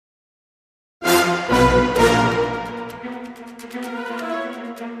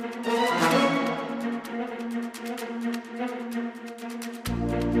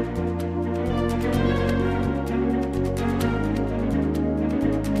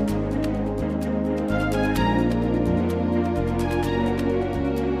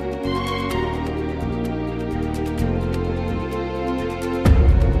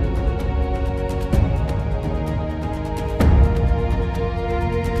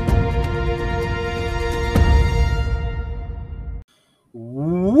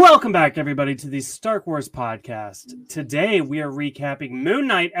Welcome back, everybody, to the Star Wars podcast. Today, we are recapping Moon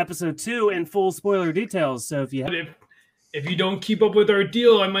Knight Episode 2 in full spoiler details. So if you don't keep up with our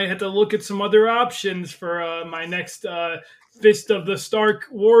deal, I might have to look at some other options for my next Fist of the Stark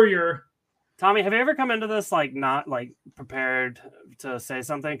Warrior. Tommy, have you ever come into this not prepared to say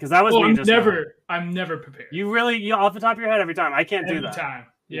something? Because that was me. I'm never prepared. You off the top of your head every time. I can't do that. Every time.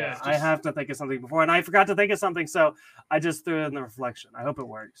 Yeah, I have to think of something before, and I forgot to think of something, so I just threw it in the reflection. I hope it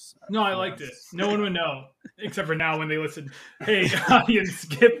works. No, I liked it. No one would know, except for now when they listen. Hey, audience,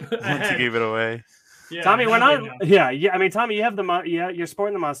 skip ahead. Once you gave it away. Yeah, Tommy, we're not. Yeah. I mean, Tommy, you have you're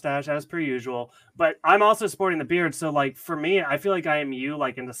sporting the mustache as per usual, but I'm also sporting the beard. So, for me, I feel like I am you,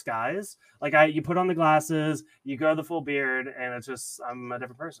 in disguise. You put on the glasses, you grow the full beard, and it's just I'm a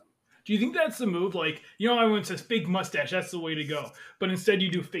different person. Do you think that's the move? Everyone says fake mustache, that's the way to go. But instead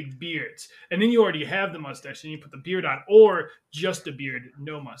you do fake beards. And then you already have the mustache and you put the beard on, or just a beard,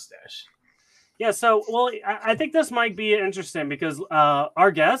 no mustache. Yeah, so, I think this might be interesting because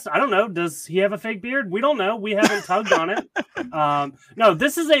our guest, I don't know, does he have a fake beard? We don't know. We haven't tugged on it. No,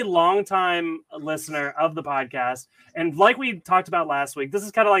 this is a longtime listener of the podcast. And like we talked about last week, this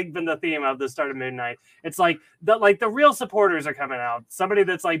is kind of been the theme of the start of Moon Knight. It's the real supporters are coming out. Somebody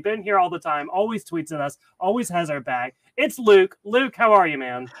that's been here all the time, always tweets at us, always has our back. It's Luke. Luke, how are you,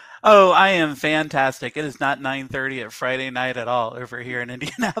 man? Oh, I am fantastic. It is not 9:30 at Friday night at all over here in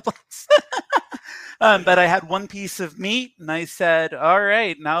Indianapolis. But I had one piece of meat, and I said, all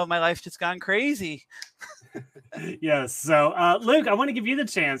right, now my life's just gone crazy. Yes. So, Luke, I want to give you the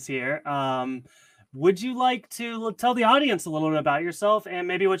chance here. Would you like to tell the audience a little bit about yourself and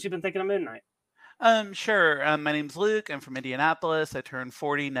maybe what you've been thinking of Moon Knight? Sure. My name's Luke. I'm from Indianapolis. I turn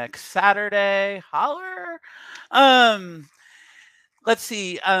 40 next Saturday. Holler. Let's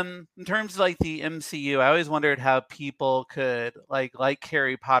see. In terms of the MCU, I always wondered how people could like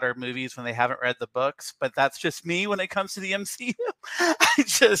Harry Potter movies when they haven't read the books, but that's just me when it comes to the MCU. I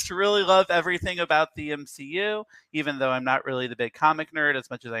just really love everything about the MCU, even though I'm not really the big comic nerd as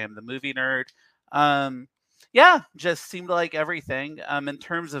much as I am the movie nerd. Just seemed to like everything. In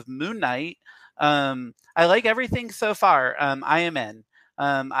terms of Moon Knight, I like everything so far. I am in.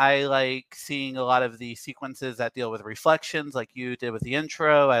 I like seeing a lot of the sequences that deal with reflections like you did with the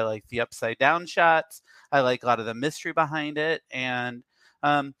intro. I like the upside down shots. I like a lot of the mystery behind it. And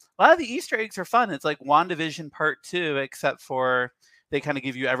a lot of the Easter eggs are fun. It's like WandaVision Part 2, except for they kind of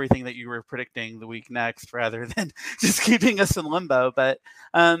give you everything that you were predicting the week next rather than just keeping us in limbo. But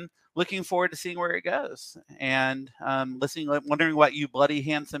looking forward to seeing where it goes and wondering what you bloody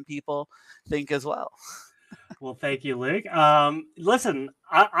handsome people think as well. Well, thank you, Luke. Listen,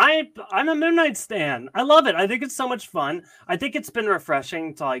 I'm a Moon Knight stan. I love it. I think it's so much fun. I think it's been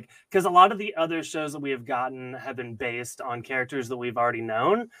refreshing to because a lot of the other shows that we have gotten have been based on characters that we've already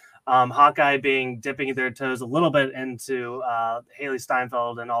known. Hawkeye dipping their toes a little bit into Haley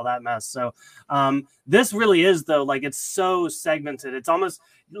Steinfeld and all that mess. So this really is though, it's so segmented. It's almost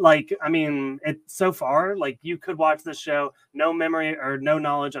it's so far, you could watch this show, no memory or no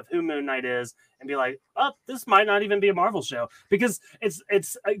knowledge of who Moon Knight is and be like, oh, this might not even be a Marvel show because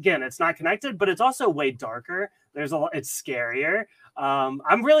it's not connected, but it's also way darker. It's scarier.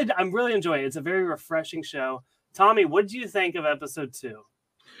 I'm really enjoying it. It's a very refreshing show. Tommy, what do you think of episode 2?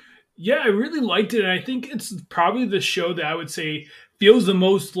 Yeah, I really liked it. And I think it's probably the show that I would say feels the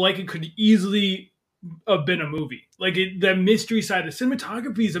most like it could easily have been a movie. The mystery side, the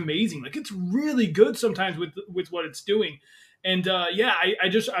cinematography is amazing. It's really good sometimes with what it's doing. And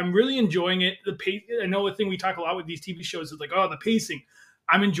I'm really enjoying it. The pace, I know a thing we talk a lot with these TV shows is the pacing.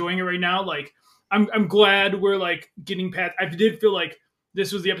 I'm enjoying it right now. I'm glad we're getting past. I did feel like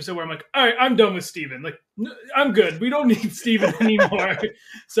this was the episode where I'm like, all right, I'm done with Steven. I'm good. We don't need Steven anymore.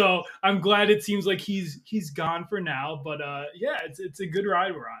 So I'm glad it seems like he's gone for now. But it's a good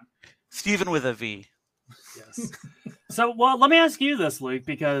ride we're on. Steven with a V. Yes. So, let me ask you this, Luke,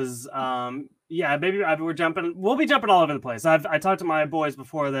 because maybe we'll be jumping all over the place. I talked to my boys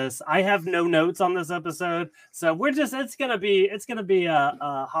before this. I have no notes on this episode, so it's gonna be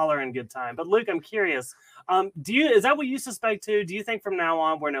a hollering good time. But Luke, I'm curious. Is that what you suspect too? Do you think from now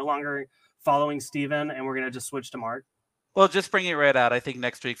on we're no longer following Steven and we're gonna just switch to Mark? Well, just bring it right out. I think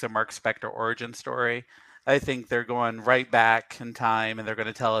next week's a Mark Spector origin story. I think they're going right back in time and they're going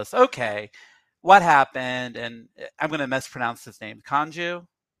to tell us, okay, what happened? And I'm going to mispronounce his name. Khonshu?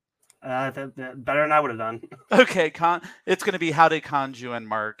 Better than I would have done. Okay, it's going to be how did Khonshu and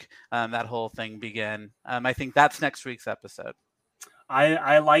Mark, that whole thing begin. I think that's next week's episode.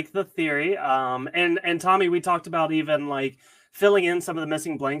 I like the theory. And Tommy, we talked about even filling in some of the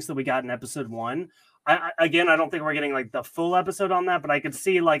missing blanks that we got in episode 1. I don't think we're getting like the full episode on that, but I could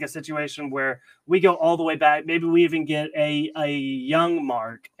see like a situation where we go all the way back. Maybe we even get a young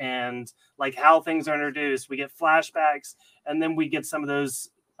Mark and like how things are introduced. We get flashbacks, and then we get some of those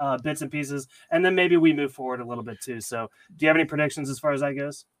bits and pieces, and then maybe we move forward a little bit too. So do you have any predictions as far as that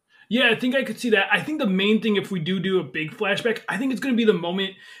goes? Yeah, I think I could see that. I think the main thing, if we do a big flashback, I think it's going to be the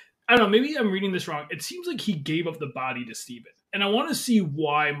moment. I don't know, maybe I'm reading this wrong. It seems like he gave up the body to Steven. And I want to see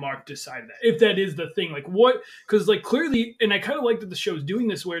why Mark decided that, if that is the thing. Like, what? Because, like, clearly, and I kind of like that the show's doing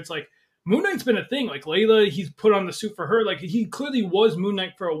this, where it's like, Moon Knight's been a thing. Like, Layla, he's put on the suit for her. Like, he clearly was Moon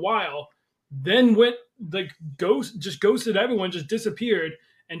Knight for a while, then went, like, ghosted everyone, just disappeared,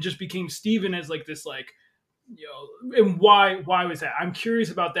 and just became Steven as, like, this, like, you know, and why was that? I'm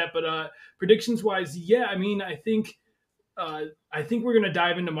curious about that. But predictions-wise, yeah, I mean, I think we're going to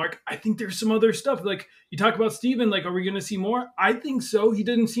dive into Mark. I think there's some other stuff. Like, you talk about Steven, like, are we going to see more? I think so. He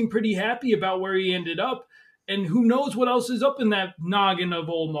didn't seem pretty happy about where he ended up. And who knows what else is up in that noggin of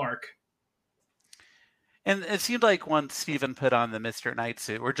old Mark. And it seemed like once Steven put on the Mr. Knight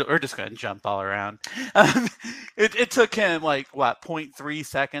suit, we're just going to jump all around. It took him, like, 0.3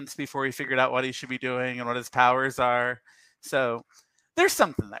 seconds before he figured out what he should be doing and what his powers are. So there's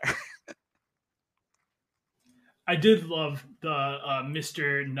something there. I did love the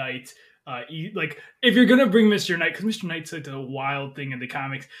Mr. Knight. Like, if you're gonna bring Mr. Knight, because Mr. Knight's such a wild thing in the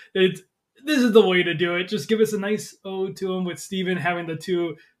comics, this is the way to do it. Just give us a nice ode to him with Steven having the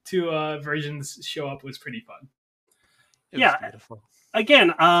two versions show up was pretty fun. It was beautiful.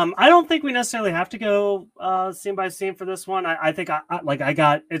 Again, I don't think we necessarily have to go scene by scene for this one. I think I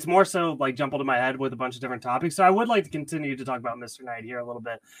got it's more so like jumbled in my head with a bunch of different topics. So I would like to continue to talk about Mr. Knight here a little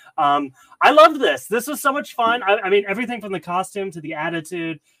bit. I loved this. This was so much fun. I mean, everything from the costume to the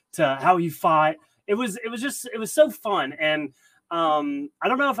attitude to how he fought. It was so fun. And I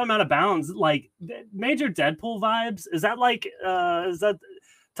don't know if I'm out of bounds. Like major Deadpool vibes. Is that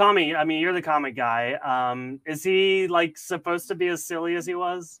Tommy, I mean, you're the comic guy. Is he like supposed to be as silly as he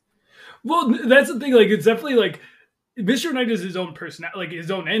was? Well, that's the thing. Like, it's definitely like Mr. Knight is his own person, like his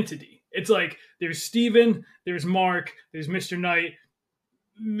own entity. It's like there's Steven, there's Mark, there's Mr. Knight,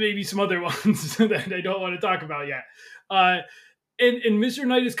 maybe some other ones that I don't want to talk about yet. And Mr.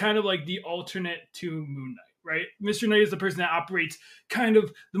 Knight is kind of like the alternate to Moon Knight, right? Mr. Knight is the person that operates kind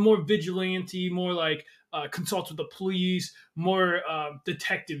of the more vigilante, more like consults with the police, more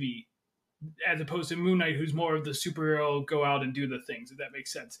detective-y, as opposed to Moon Knight, who's more of the superhero, go out and do the things, if that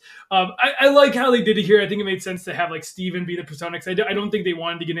makes sense. I like how they did it here. I think it made sense to have like Steven be the persona, because I don't think they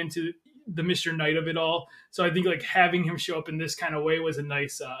wanted to get into the Mr. Knight of it all. So I think like having him show up in this kind of way was a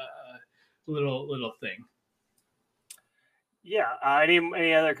nice little thing. Yeah.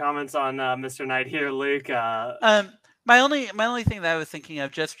 Any other comments on Mr. Knight here, Luke? My only thing that I was thinking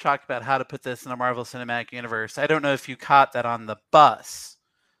of, just talked about how to put this in the Marvel Cinematic Universe. I don't know if you caught that on the bus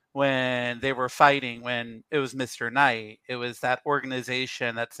when they were fighting, when it was Mr. Knight. It was that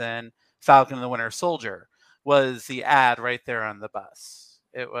organization that's in Falcon and the Winter Soldier, was the ad right there on the bus.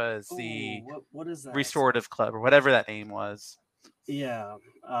 It was the what is that? Restorative Club, or whatever that name was. Yeah.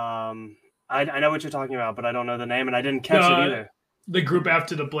 I know what you're talking about, but I don't know the name, and I didn't catch it either. The group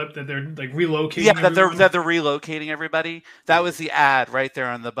after the blip that they're like relocating. Yeah, that they're relocating everybody. That was the ad right there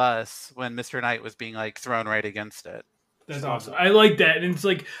on the bus when Mr. Knight was being like thrown right against it. That's awesome. I like that, and it's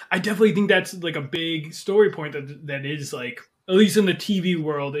like I definitely think that's like a big story point that is like, at least in the TV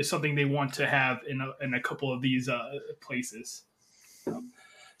world, is something they want to have in a couple of these places.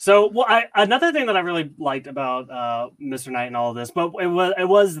 So, another thing that I really liked about Mr. Knight and all of this, but it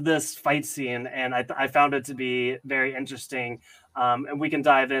was this fight scene, and I found it to be very interesting. And we can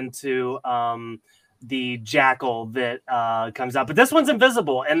dive into the jackal that comes out, but this one's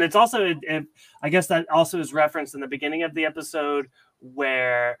invisible, and it's also I guess that also is referenced in the beginning of the episode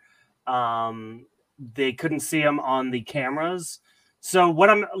where they couldn't see him on the cameras. So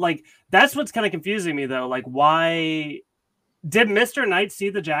what I'm like, that's what's kind of confusing me though. Like, why did Mr. Knight see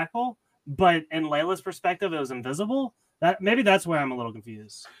the jackal, but in Layla's perspective, it was invisible? Maybe that's where I'm a little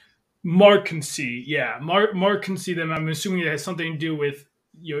confused. Mark can see, yeah. Mark can see them. I'm assuming it has something to do with,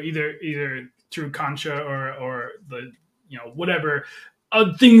 you know, either through Concha or the, you know, whatever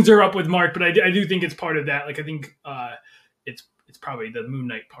things are up with Mark. But I do think it's part of that. Like, I think it's probably the Moon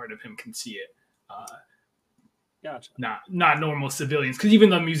Knight part of him can see it. Gotcha. Not normal civilians, because even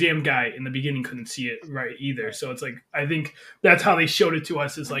the museum guy in the beginning couldn't see it right either. So it's like, I think that's how they showed it to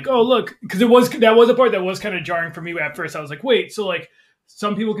us. Is like, oh look, because that was a part that was kind of jarring for me at first. I was like, wait, so like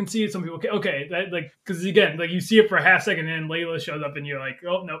some people can see it, some people can. Okay, that like, because again, like you see it for a half second, and then Layla shows up, and you're like,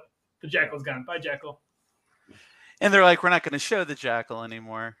 oh nope, the jackal's gone. Bye, jackal. And they're like, we're not going to show the jackal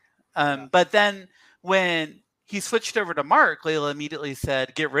anymore. But then when he switched over to Mark, Layla immediately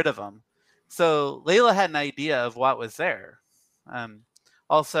said, get rid of him. So Layla had an idea of what was there.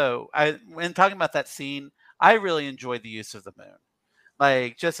 Also, when talking about that scene, I really enjoyed the use of the moon.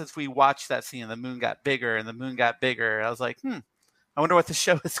 Like, just as we watched that scene, the moon got bigger and the moon got bigger. I was like, I wonder what the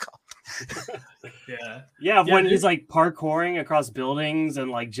show is called. Yeah, when he's like parkouring across buildings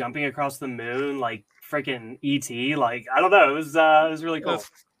and like jumping across the moon, like freaking ET. Like, I don't know. It was really cool. It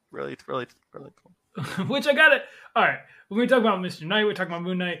was really, really, really cool. Which I got it. All right. When we talk about Mr. Knight, we're talking about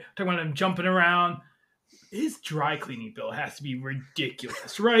Moon Knight, talking about him jumping around. His dry cleaning bill has to be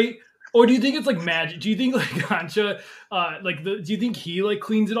ridiculous, right? Or do you think it's like magic? Do you think like Kancha, do you think he like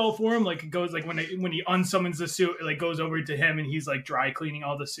cleans it all for him? Like it goes like when he unsummons the suit, it like goes over to him and he's like dry cleaning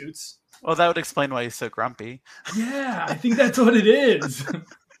all the suits. Well, that would explain why he's so grumpy. Yeah, I think that's what it is.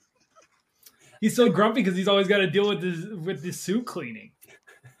 He's so grumpy because he's always got to deal with this suit cleaning.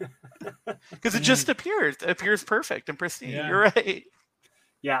 Because it just appears perfect and pristine. Yeah. You're right.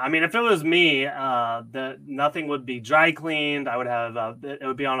 Yeah, I mean, if it was me, nothing would be dry cleaned. I would have it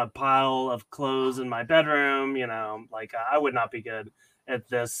would be on a pile of clothes in my bedroom. You know, like I would not be good at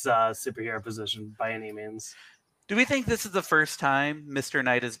this superhero position by any means. Do we think this is the first time Mr.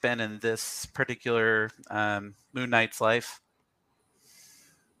 Knight has been in this particular Moon Knight's life?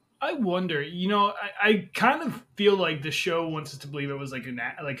 I wonder. You know, I kind of feel like the show wants us to believe it was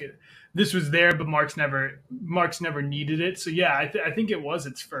this was there, but Mark's never needed it. So yeah, I think it was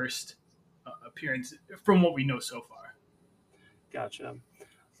its first appearance from what we know so far. Gotcha.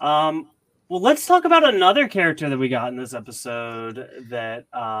 Well, let's talk about another character that we got in this episode that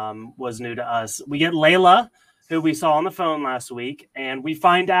was new to us. We get Layla, who we saw on the phone last week, and we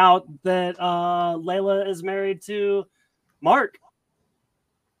find out that Layla is married to Mark.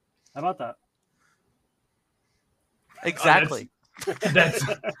 How about that? Exactly. That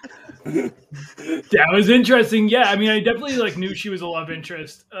was interesting. Yeah, I mean, I definitely knew she was a love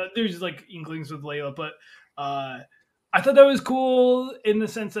interest. There's inklings with Layla, but I thought that was cool in the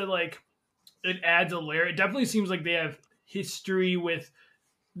sense that it adds a layer. It definitely seems like they have history with,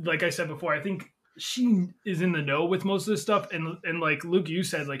 like I said before, I think she is in the know with most of this stuff, and like Luke, you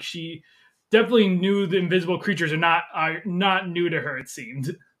said, she definitely knew the invisible creatures are not new to her. It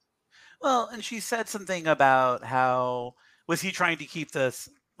seemed. Well, and she said something about how was he trying to keep this,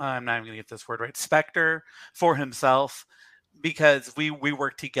 I'm not even going to get this word right, Spectre for himself, because we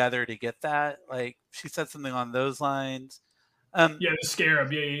worked together to get that. She said something on those lines. Yeah, the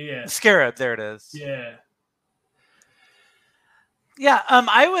Scarab. Yeah. Scarab, there it is. Yeah. Yeah,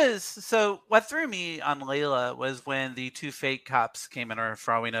 so what threw me on Layla was when the two fake cops came in, or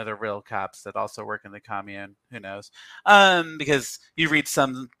for all we know, they're real cops that also work in the commune. Who knows? Because you read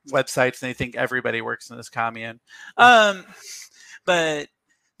some websites and they think everybody works in this commune. But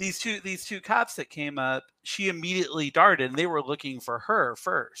these two cops that came up, she immediately darted, and they were looking for her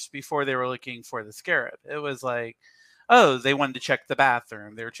first before they were looking for the Scarab. It was like, oh, they wanted to check the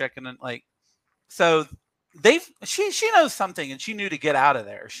bathroom. They were checking it, so. She knows something, and she knew to get out of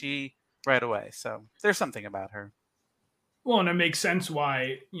there. She right away. So there's something about her. Well, and it makes sense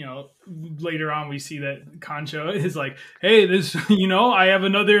why, later on we see that Concho is like, hey, this, I have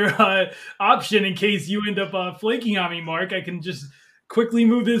another option in case you end up flaking on me, Mark. I can just quickly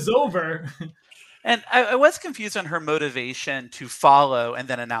move this over. And I was confused on her motivation to follow and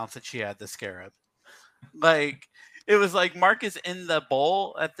then announce that she had the Scarab. It was like Mark is in the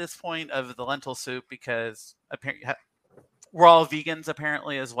bowl at this point of the lentil soup because apparently we're all vegans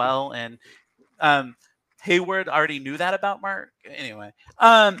apparently as well, and Hayward already knew that about Mark. Anyway,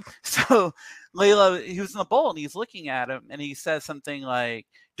 so Layla, he was in the bowl and he's looking at him and he says something like,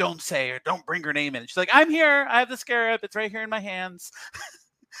 "Don't say or don't bring her name in." She's like, "I'm here. I have the Scarab. It's right here in my hands."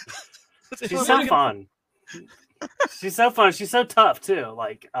 She's so fun. She's so fun. She's so tough too.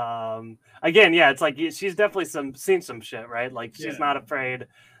 Again, yeah, it's like she's definitely seen some shit, right? She's not afraid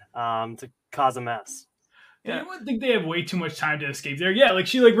to cause a mess. Yeah. You would think they have way too much time to escape there. Yeah,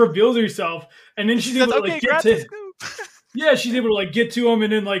 she reveals herself, and then she's able to get to. Yeah, she's able to get to him,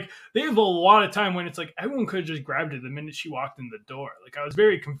 and then they have a lot of time when it's everyone could have just grabbed her the minute she walked in the door. I was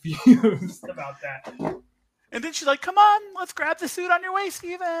very confused about that. And then she's like, "Come on, let's grab the suit on your way,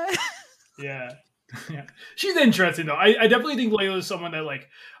 Steven." Yeah. Yeah, she's interesting though. I definitely think Layla is someone that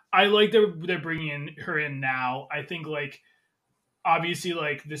I like they're bringing her in now. I think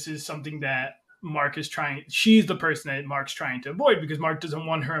obviously this is something that Mark is trying. She's the person that Mark's trying to avoid because Mark doesn't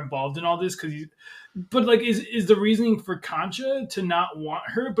want her involved in all this. But is the reasoning for Concha to not want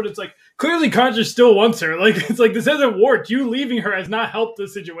her? But it's clearly Concha still wants her. It's this hasn't worked. You leaving her has not helped the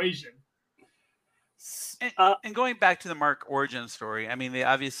situation. And going back to the Mark origin story, I mean, they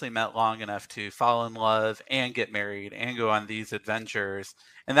obviously met long enough to fall in love and get married and go on these adventures,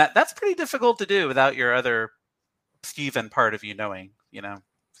 and that's pretty difficult to do without your other Steven part of you knowing,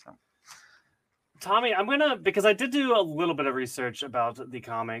 So. Tommy, because I did do a little bit of research about the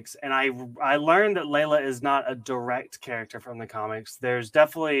comics, and I learned that Layla is not a direct character from the comics. There's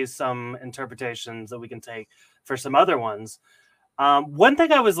definitely some interpretations that we can take for some other ones. One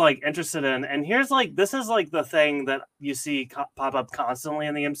thing I was interested in, and this is the thing that you see pop up constantly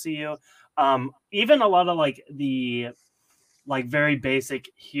in the MCU. Even a lot of the very basic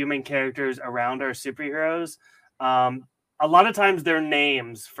human characters around our superheroes. A lot of times their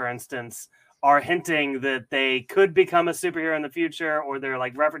names, for instance, are hinting that they could become a superhero in the future, or they're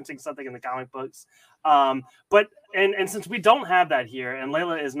referencing something in the comic books. But since we don't have that here, and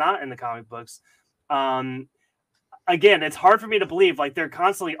Layla is not in the comic books, again, it's hard for me to believe they're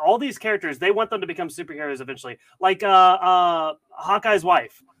constantly, all these characters, they want them to become superheroes eventually. Hawkeye's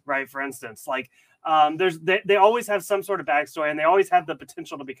wife, right? For instance, they always have some sort of backstory, and they always have the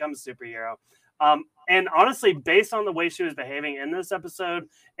potential to become a superhero. And honestly, based on the way she was behaving in this episode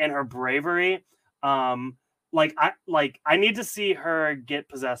and her bravery, I need to see her get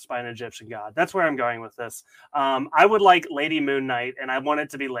possessed by an Egyptian god. That's where I'm going with this. I would like Lady Moon Knight, and I want it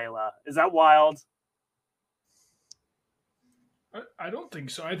to be Layla. Is that wild? I don't think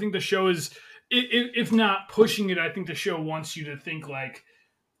so. I think the show is, if not pushing it, I think the show wants you to think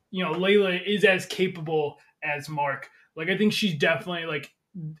Layla is as capable as Mark. I think she's definitely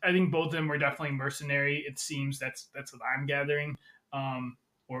I think both of them were definitely mercenary. It seems that's what I'm gathering,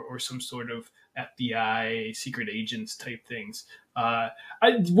 or some sort of FBI secret agents type things.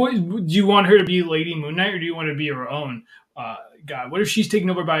 Do you want her to be Lady Moon Knight, or do you want her to be her own god? What if she's taken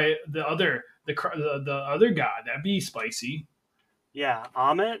over by the other god? That'd be spicy. Yeah,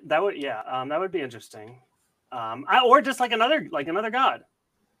 Amit. That would be interesting. Or just another god.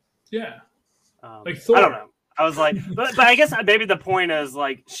 Yeah, Thor. I don't know. I was but I guess maybe the point is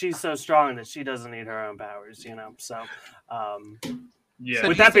she's so strong that she doesn't need her own powers, So, yeah.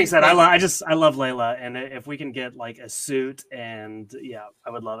 With that being said, I love Layla, and if we can get a suit, and I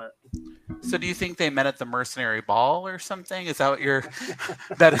would love it. So, do you think they met at the mercenary ball or something? Is that what you're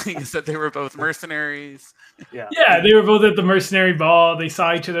betting? Is that they were both mercenaries? Yeah, they were both at the mercenary ball. They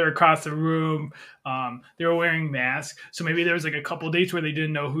saw each other across the room. They were wearing masks, so maybe there was a couple of dates where they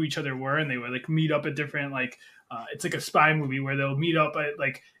didn't know who each other were, and they would meet up at different it's like a spy movie where they'll meet up at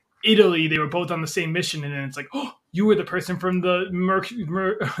Italy. They were both on the same mission, and then it's oh, you were the person from the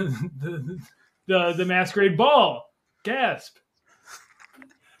the masquerade ball. Gasp.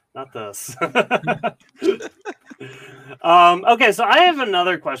 Not this. Okay, so I have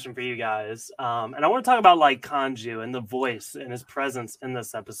another question for you guys, and I want to talk about Khonshu and the voice and his presence in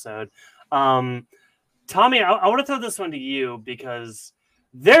this episode. Tommy, I want to throw this one to you, because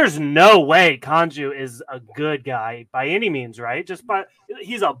there's no way Khonshu is a good guy by any means, right?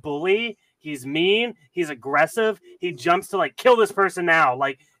 He's a bully, he's mean, he's aggressive, he jumps to kill this person now.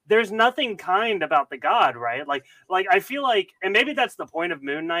 There's nothing kind about the god, right? I feel and maybe that's the point of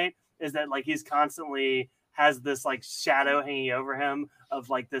Moon Knight, is that he's constantly has this shadow hanging over him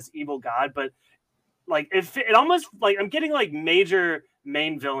of this evil god, but if it almost I'm getting major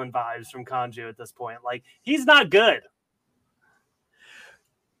main villain vibes from Khonshu at this point. He's not good.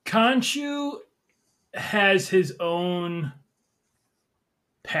 Khonshu has his own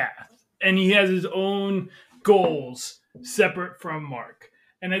path, and he has his own goals separate from Mark.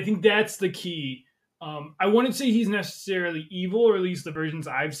 And I think that's the key. I wouldn't say he's necessarily evil, or at least the versions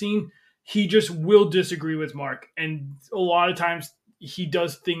I've seen. He just will disagree with Mark. And a lot of times he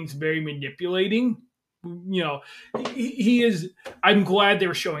does things very manipulating. He is. I'm glad they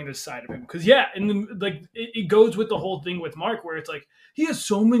were showing this side of him, because it goes with the whole thing with Mark, where it's he has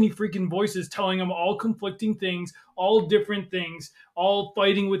so many freaking voices telling him all conflicting things, all different things, all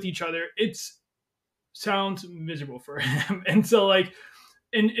fighting with each other. It sounds miserable for him. And so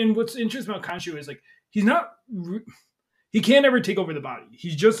and what's interesting about Khonshu is he's not. He can't ever take over the body.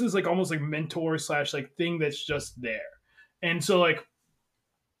 He's just this almost mentor / thing that's just there. And so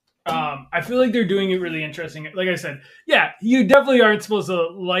I feel they're doing it really interesting. Like I said, yeah, you definitely aren't supposed to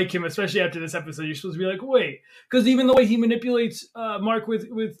like him, especially after this episode. You're supposed to be wait, because even the way he manipulates Mark with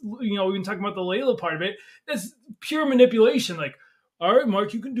we've been talking about the Layla part of it, that's pure manipulation. All right,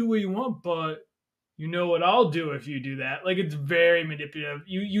 Mark, you can do what you want, but you know what I'll do if you do that. It's very manipulative.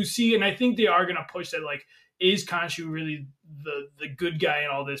 You see, and I think they are gonna push that. Is Khonshu really the good guy in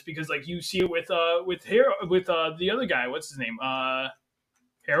all this? Because you see it with Harrow, with the other guy. What's his name?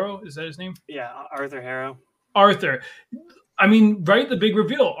 Harrow, is that his name? Yeah, Arthur Harrow. Arthur. I mean, right? The big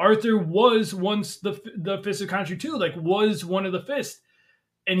reveal. Arthur was once the Fist of Khonshu too. Like, was one of the Fist,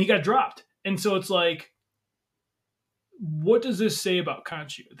 and he got dropped. And so it's like, what does this say about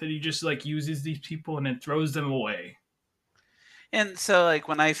Khonshu? That he just like uses these people and then throws them away. And so, like,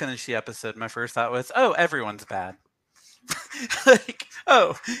 when I finished the episode, my first thought was, "Oh, everyone's bad." Like,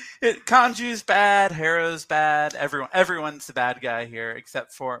 oh, Khonshu's bad, Harrow's bad, everyone's the bad guy here,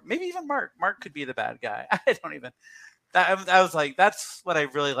 except for maybe even Mark. Mark could be the bad guy. I don't even. I was like, that's what I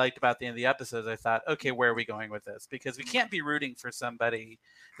really liked about the end of the episode. I thought, okay, where are we going with this? Because we can't be rooting for somebody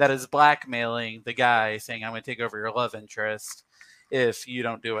that is blackmailing the guy, saying, "I'm going to take over your love interest if you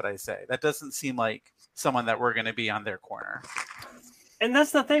don't do what I say." That doesn't seem like someone that we're going to be on their corner. And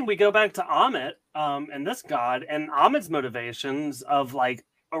that's the thing. We go back to Ammit and this god, and Ammit's motivations of like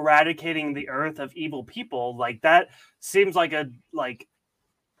eradicating the earth of evil people. Like that seems like a like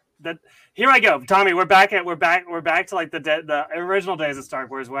that. Here I go, Tommy. We're back to like the original days of Star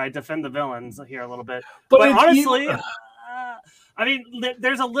Wars, where I defend the villains here a little bit. But honestly, I mean,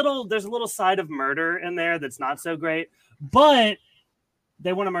 there's a little side of murder in there that's not so great, but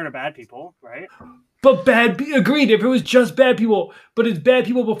they want to murder bad people, right? But agreed. If it was just bad people, but it's bad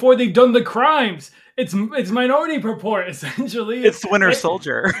people before they've done the crimes. It's Minority Report, essentially. It's Winter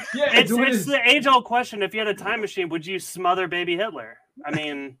Soldier. Yeah, it's the age-old question. If you had a time machine, would you smother baby Hitler? I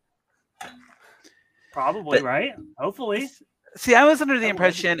mean, probably, right? Hopefully. See, I was under the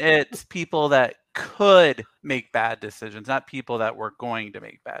impression it's people that could make bad decisions, not people that were going to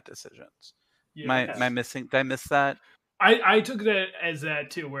make bad decisions. Yeah, am I missing? Did I miss that? I took that as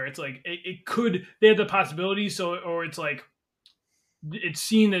that too, where it's like it could, they had the possibility, so, or it's like it's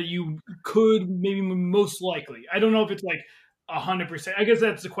seen that you could, maybe most likely. I don't know if it's like 100%. I guess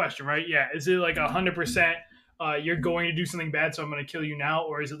that's the question, right? Yeah, is it like 100%? You're going to do something bad, so I'm going to kill you now,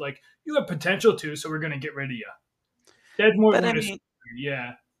 or is it like you have potential to, so we're going to get rid of you? That's more.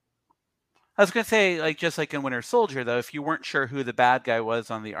 Yeah. I was going to say, like, just like in Winter Soldier, though, if you weren't sure who the bad guy was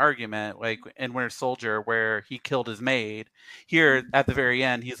on the argument, like in Winter Soldier, where he killed his maid, here at the very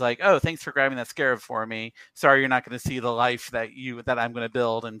end, he's like, "Oh, thanks for grabbing that scarab for me. Sorry, you're not going to see the life that I'm going to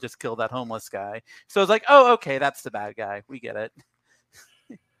build and just kill that homeless guy." So it's like, oh, okay, that's the bad guy. We get it.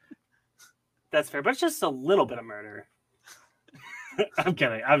 That's fair, but it's just a little bit of murder. I'm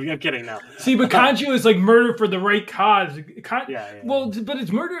kidding. I'm kidding now. See, but Khonshu is like murder for the right cause. Yeah. Well, but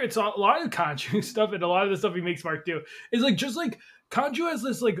it's murder. It's a lot of Khonshu stuff, and a lot of the stuff he makes Mark do is like just like Khonshu has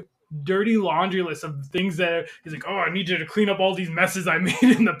this like dirty laundry list of things that he's like, "Oh, I need you to clean up all these messes I made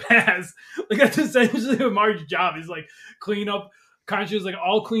in the past." Like that's essentially what Mark's job is, like clean up. Khonshu is like,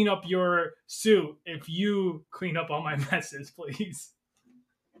 "I'll clean up your suit if you clean up all my messes, please."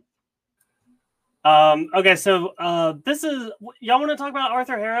 Okay, so this is, y'all want to talk about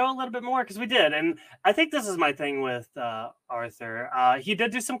Arthur Harrow a little bit more, because we did, and I think this is my thing with Arthur. He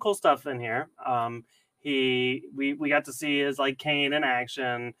did do some cool stuff in here. We got to see his like cane in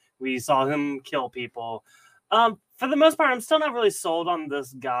action. We saw him kill people. For the most part, I'm still not really sold on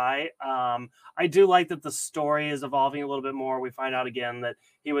this guy. I do like that the story is evolving a little bit more. We find out again that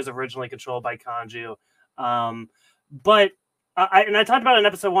he was originally controlled by Khonshu. But I talked about it in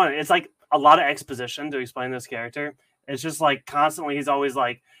episode 1. It's like a lot of exposition to explain this character. It's just like constantly, he's always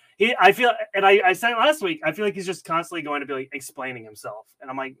like, I feel, and I said last week, I feel like he's just constantly going to be like explaining himself. And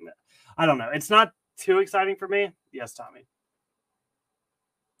I'm like, I don't know. It's not too exciting for me. Yes, Tommy.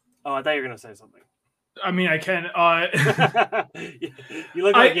 Oh, I thought you were going to say something. I mean, I can. You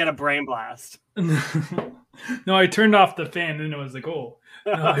look like you had a brain blast. No, I turned off the fan and it was like, oh.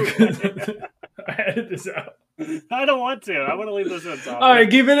 I edit this out. I don't want to. I want to leave this in. All right,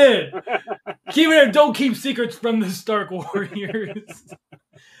 keep it in. Keep it in. Don't keep secrets from the Stark Warriors.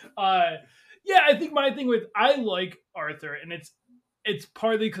 Yeah, I think my thing with, I like Arthur, and it's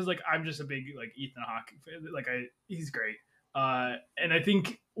partly because like I'm just a big like Ethan Hawke fan. Like he's great. And I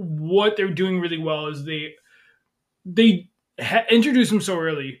think what they're doing really well is they introduce him so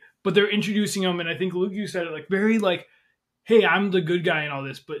early, but they're introducing him, and I think Luke, you said it, like very like, hey, I'm the good guy in all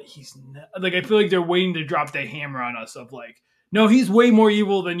this, but he's not, like, I feel like they're waiting to drop the hammer on us of like, no, he's way more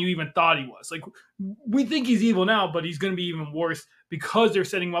evil than you even thought he was. Like, we think he's evil now, but he's going to be even worse because they're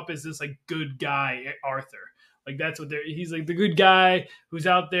setting him up as this like good guy, Arthur. Like that's what he's like, the good guy who's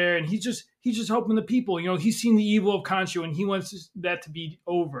out there, and he's just helping the people. You know, he's seen the evil of Khonshu, and he wants that to be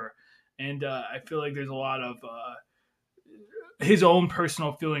over. And I feel like there's a lot of his own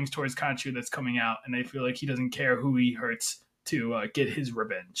personal feelings towards Khonshu that's coming out, and I feel like he doesn't care who he hurts to get his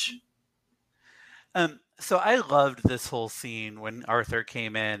revenge. So I loved this whole scene when Arthur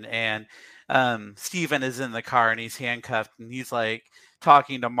came in, and Steven is in the car and he's handcuffed, and he's like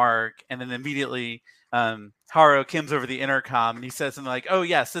talking to Mark, and then immediately Haru comes over the intercom and he says something like, "Oh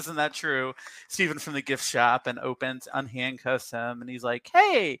yes, isn't that true?" Steven from the gift shop and unhandcuffs him, and he's like,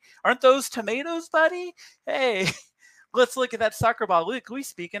 "Hey, aren't those tomatoes, buddy? Hey, let's look at that soccer ball. Look, we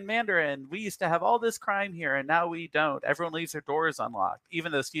speak in Mandarin. We used to have all this crime here, and now we don't. Everyone leaves their doors unlocked."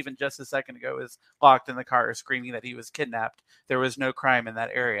 Even though Steven just a second ago was locked in the car screaming that he was kidnapped, there was no crime in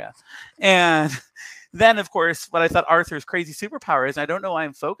that area. And then, of course, what I thought Arthur's crazy superpower is, and I don't know why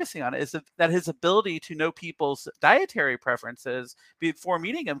I'm focusing on it, is that his ability to know people's dietary preferences before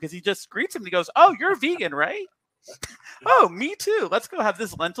meeting him, because he just greets him and he goes, "Oh, you're vegan, right? Oh, me too. Let's go have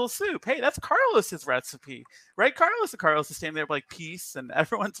this lentil soup. Hey, that's Carlos's recipe, right? Carlos is standing there like peace, and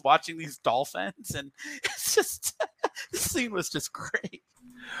everyone's watching these dolphins, and it's just this scene was just great.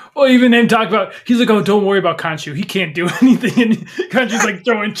 Well, even him talk about, he's like, "Oh, don't worry about Khonshu. He can't do anything." And Khonshu's like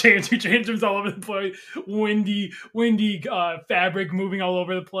throwing tantrums all over the place, windy fabric moving all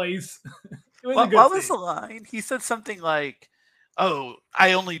over the place. What was the line? He said something like, "Oh,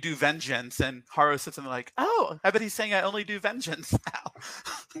 I only do vengeance," and Haru said something like, "Oh, I bet he's saying I only do vengeance now."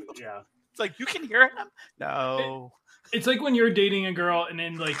 Yeah, it's like, you can hear him. No, it's like when you're dating a girl and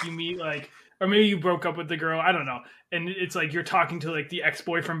then like you meet like, or maybe you broke up with the girl, I don't know, and it's like you're talking to like the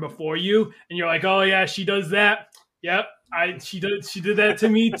ex-boyfriend before you, and you're like, "Oh yeah, she does that. Yep, she did that to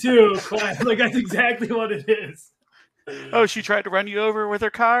me too." Like that's exactly what it is. "Oh, she tried to run you over with her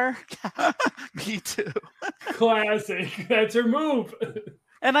car." Me too. Classic. That's her move.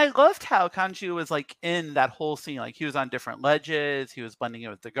 And I loved how Khonshu was like in that whole scene. Like he was on different ledges. He was blending in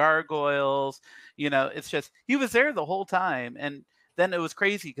with the gargoyles. It's just, he was there the whole time. And then it was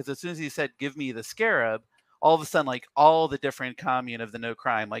crazy because as soon as he said, "Give me the scarab," all of a sudden, like all the different commune of the no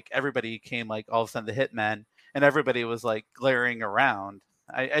crime, like everybody came, like all of a sudden the hitmen, and everybody was like glaring around.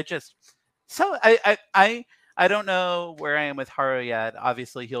 I don't know where I am with Haru yet.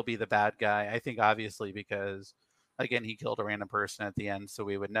 Obviously, he'll be the bad guy. I think obviously because, again, he killed a random person at the end, so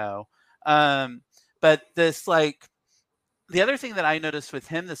we would know. But this, like, the other thing that I noticed with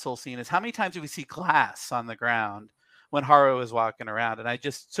him this whole scene is how many times do we see glass on the ground when Haru was walking around? And I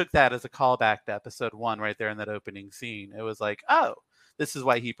just took that as a callback to episode 1 right there in that opening scene. It was like, oh, this is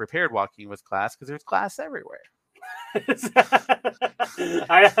why he prepared walking with glass, because there's glass everywhere. I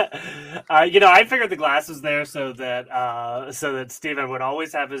figured the glass was there so that Steven would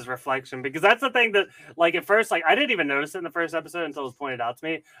always have his reflection, because that's the thing that, like, at first, like, I didn't even notice it in the first episode until it was pointed out to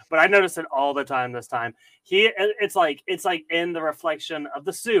me, but I noticed it all the time this time. It's like in the reflection of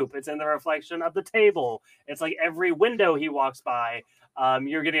the soup, it's in the reflection of the table, it's like every window he walks by,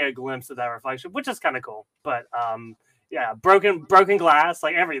 you're getting a glimpse of that reflection, which is kind of cool. But yeah, broken glass,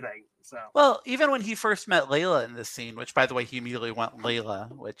 like everything. So, well, even when he first met Layla in this scene, which, by the way, he immediately went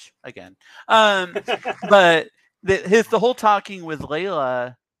Layla, which again, but the whole talking with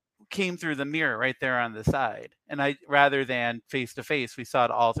Layla came through the mirror right there on the side, and rather than face to face, we saw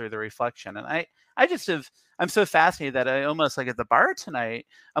it all through the reflection. And I'm so fascinated that I almost, like, at the bar tonight,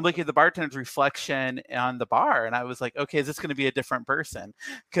 I'm looking at the bartender's reflection on the bar, and I was like, okay, is this going to be a different person?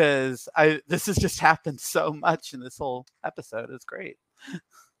 Because this has just happened so much in this whole episode. It's great.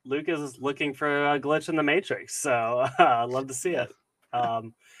 Lucas is looking for a glitch in the Matrix, so I'd love to see it.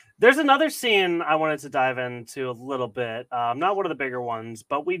 There's another scene I wanted to dive into a little bit. Not one of the bigger ones,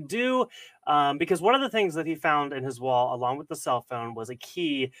 but we do, because one of the things that he found in his wall, along with the cell phone, was a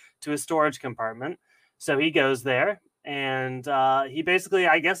key to his storage compartment. So he goes there, and he basically,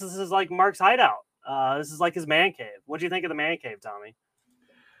 I guess this is like Mark's hideout. This is like his man cave. What do you think of the man cave, Tommy?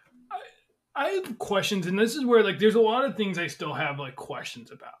 I have questions, and this is where, like, there's a lot of things I still have, like,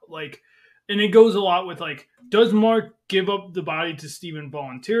 questions about. Like, and it goes a lot with, like, does Mark give up the body to Steven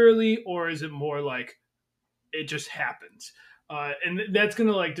voluntarily, or is it more like it just happens? And that's going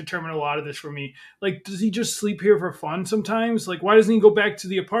to, like, determine a lot of this for me. Like, does he just sleep here for fun sometimes? Like, why doesn't he go back to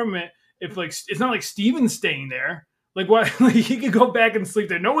the apartment if, like, it's not like Steven's staying there? Like, why? Like, he could go back and sleep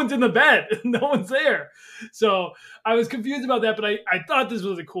there. No one's in the bed. No one's there. So I was confused about that, but I thought this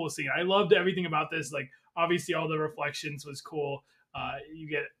was a cool scene. I loved everything about this. Like, obviously, all the reflections was cool. You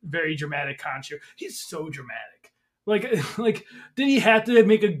get very dramatic Khonshu. He's so dramatic. Like, did he have to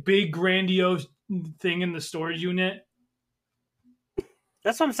make a big, grandiose thing in the storage unit?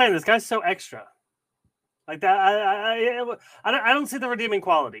 That's what I'm saying. This guy's so extra. Like that, I don't see the redeeming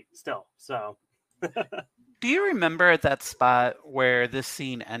quality still. So. Do you remember at that spot where this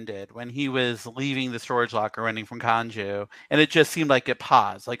scene ended, when he was leaving the storage locker running from Khonshu, and it just seemed like it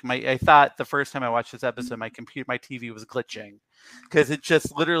paused? Like, I thought the first time I watched this episode, my TV was glitching, because it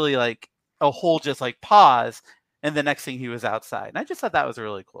just literally, like, a whole just like pause, and the next thing he was outside. And I just thought that was a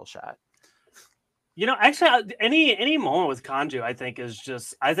really cool shot. Actually, any moment with Kanju, I think is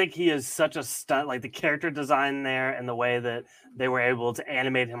just. I think he is such a stunt. Like the character design there and the way that they were able to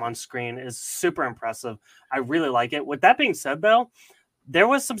animate him on screen is super impressive. I really like it. With that being said, though, there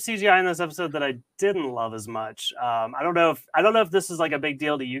was some CGI in this episode that I didn't love as much. I don't know if this is like a big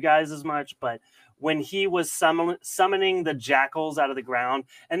deal to you guys as much, but when he was summoning the jackals out of the ground,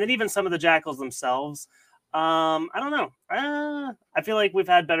 and then even some of the jackals themselves, I don't know. I feel like we've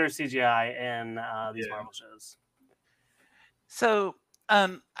had better CGI in these Marvel shows. So,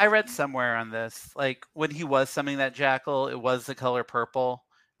 I read somewhere on this, like when he was summoning that jackal, it was the color purple,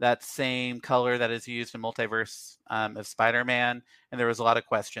 that same color that is used in Multiverse of Spider-Man, and there was a lot of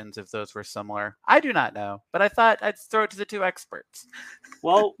questions if those were similar. I do not know, but I thought I'd throw it to the two experts.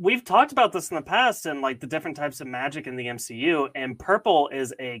 Well, we've talked about this in the past and like the different types of magic in the MCU, and purple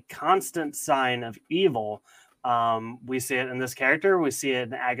is a constant sign of evil. We see it in this character. We see it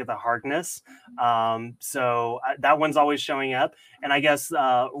in Agatha Harkness. So that one's always showing up. And I guess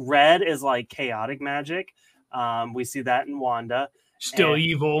red is like chaotic magic. We see that in Wanda. Still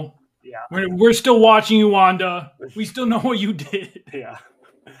evil. Yeah. We're still watching you, Wanda. We still know what you did. Yeah.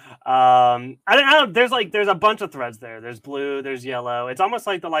 I don't know. There's a bunch of threads there. There's blue, there's yellow. It's almost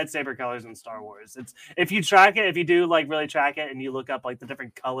like the lightsaber colors in Star Wars. It's if you do like really track it and you look up like the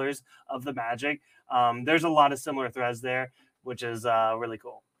different colors of the magic, there's a lot of similar threads there, which is really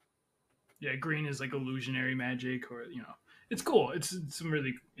cool. Yeah, green is like illusionary magic, or it's cool. It's some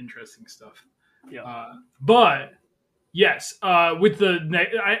really interesting stuff. Yeah. But yes, with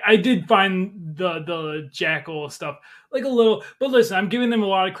I did find the jackal stuff like a little, but listen, I'm giving them a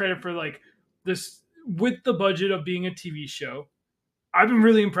lot of credit for like this with the budget of being a TV show. I've been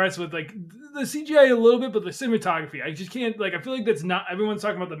really impressed with like the CGI a little bit, but the cinematography, I just can't like. I feel like that's not everyone's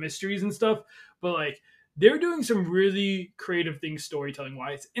talking about the mysteries and stuff, but like they're doing some really creative things storytelling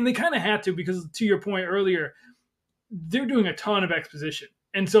wise, and they kind of had to because to your point earlier, they're doing a ton of exposition.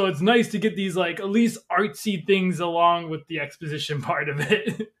 And so it's nice to get these like at least artsy things along with the exposition part of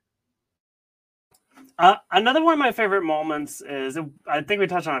it. Another one of my favorite moments is, I think we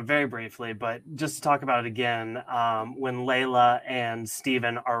touched on it very briefly, but just to talk about it again, when Layla and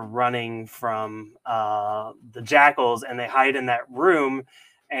Steven are running from the jackals and they hide in that room,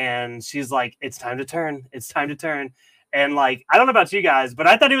 and she's like, it's time to turn. It's time to turn. And like, I don't know about you guys, but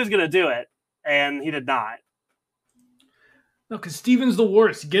I thought he was going to do it, and he did not. No, because Steven's the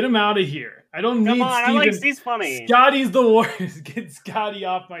worst. Get him out of here. I don't need Steven. I like Steve's funny. Scotty's the worst. Get Scotty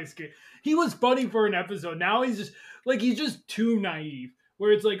off my screen. He was funny for an episode. Now he's just too naive.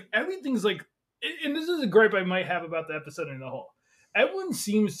 Where it's like everything's like, and this is a gripe I might have about the episode in the whole. Everyone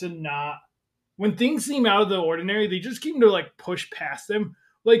seems to not, when things seem out of the ordinary, they just seem to like push past them.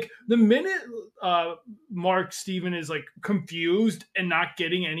 Like the minute Mark Steven is like confused and not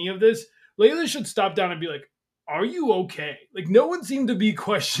getting any of this, Layla should stop down and be like, are you okay? Like no one seemed to be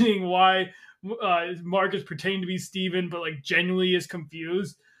questioning why Mark is pretending to be Steven, but like genuinely is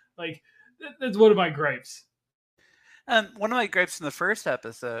confused. Like that's one of my gripes. One of my gripes in the first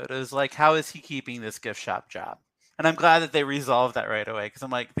episode is like, how is he keeping this gift shop job? And I'm glad that they resolved that right away, because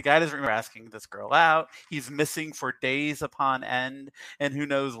I'm like, the guy doesn't remember asking this girl out. He's missing for days upon end, and who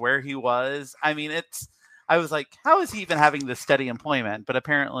knows where he was. I mean, I was like, how is he even having this steady employment? But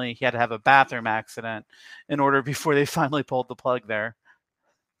apparently he had to have a bathroom accident in order before they finally pulled the plug there.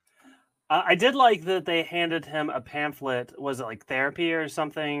 I did like that they handed him a pamphlet. Was it like therapy or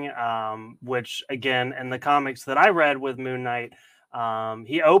something? Which, again, in the comics that I read with Moon Knight,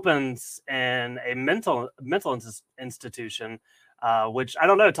 he opens in a mental institution, which I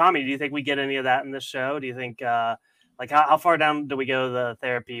don't know. Tommy, do you think we get any of that in this show? Do you think, like, how far down do we go the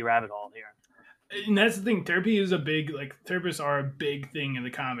therapy rabbit hole here? And that's the thing. Therapy is a big, like, therapists are a big thing in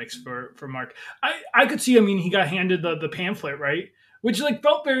the comics for Mark. I could see, I mean, he got handed the pamphlet, right? Which, like,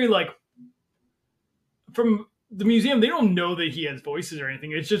 felt very, like, from the museum, they don't know that he has voices or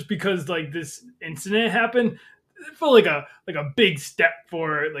anything. It's just because, like, this incident happened. It felt like a big step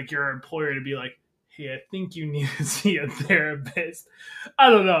for, like, your employer to be like, hey, I think you need to see a therapist. I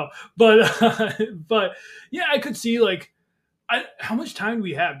don't know. But yeah, I could see, like, how much time do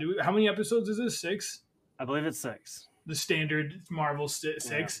we have? How many episodes is this? 6? I believe it's 6. The standard Marvel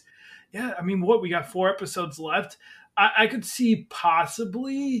 6. Yeah, I mean, we got 4 episodes left. I could see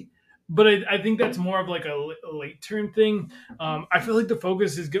possibly, but I think that's more of like a late turn thing. I feel like the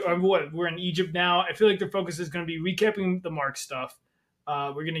focus is good. We're in Egypt now. I feel like the focus is going to be recapping the Mark stuff.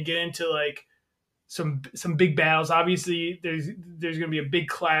 We're going to get into like some big battles. Obviously, there's going to be a big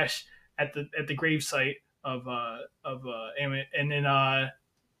clash at the gravesite of Emmett, and then I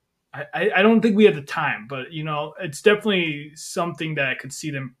don't think we have the time, but you know, it's definitely something that I could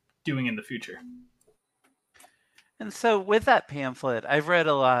see them doing in the future. And so with that pamphlet, I've read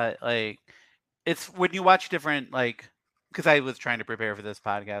a lot. Like, it's when you watch different, like, because I was trying to prepare for this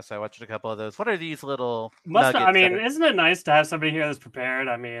podcast, so I watched a couple of those. What are these little nuggets? I mean, isn't it nice to have somebody here that's prepared?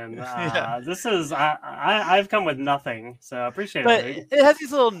 I mean, Yeah. this is I've come with nothing, so I appreciate But it. it has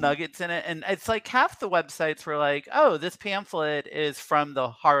these little nuggets in it, and it's like half the websites were like, "Oh, this pamphlet is from the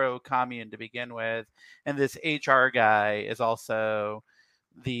Haro commune to begin with, and this HR guy is also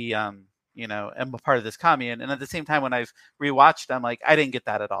the am a part of this commune." And at the same time, when I've rewatched, I'm like, I didn't get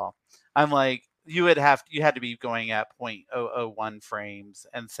that at all. I'm like, you had to be going at 0.001 frames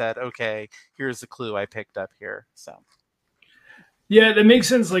and said, okay, here's the clue I picked up here. So Yeah, that makes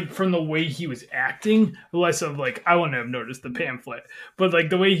sense. Like from the way he was acting, less of like I wouldn't have noticed the pamphlet, but like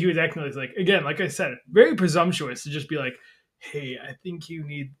the way he was acting, was like again, like I said, very presumptuous to just be like, "Hey, I think you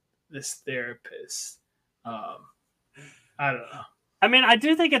need this therapist." I don't know. I mean, I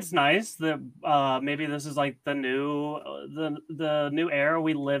do think it's nice that maybe this is like the new the new era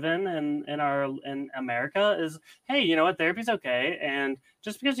we live in America is, hey, you know what, therapy's okay, and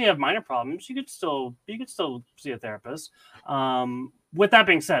just because you have minor problems, you could still see a therapist. With that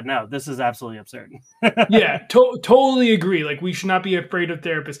being said, no, this is absolutely absurd. Yeah, totally agree. Like we should not be afraid of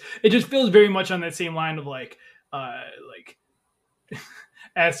therapists. It just feels very much on that same line of like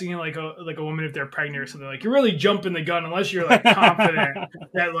asking like a woman if they're pregnant or something. Like you're really jumping the gun unless you're like confident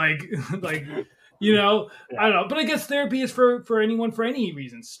that like you know, I don't know. But I guess therapy is for anyone for any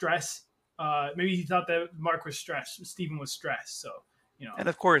reason. Stress. Maybe he thought that Mark was stressed. Stephen was stressed. So you know. And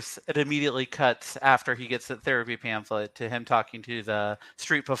of course, it immediately cuts after he gets the therapy pamphlet to him talking to the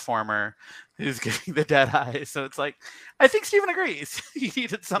street performer who's giving the dead eye. So it's like, I think Stephen agrees. He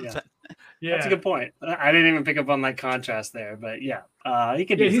needed something. Yeah, that's a good point. I didn't even pick up on that contrast there, but yeah, he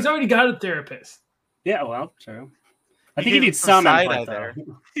could. Yeah, he's already got a therapist. Yeah, well, true. I think he needs some input there.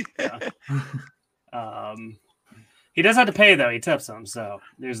 He does have to pay though. He tips them, so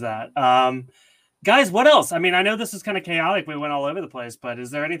there's that. Guys, what else? I mean, I know this is kind of chaotic. We went all over the place, but is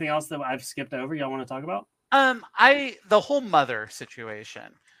there anything else that I've skipped over y'all want to talk about? The whole mother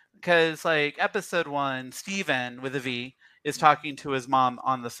situation, because like episode 1, Steven with a V is talking to his mom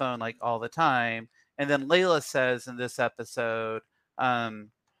on the phone like all the time, and then Layla says in this episode, "Oh,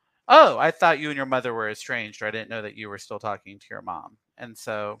 I thought you and your mother were estranged, or I didn't know that you were still talking to your mom." And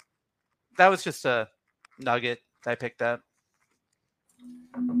so that was just a nugget I picked up.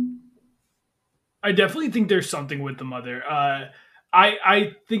 I definitely think there's something with the mother.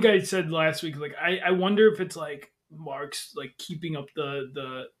 I think I said last week, like I wonder if it's like Mark's like keeping up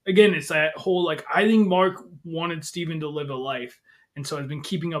the again, it's that whole like I think Mark wanted Steven to live a life, and so has been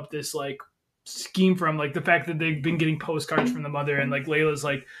keeping up this like scheme for him, like the fact that they've been getting postcards from the mother, and like Layla's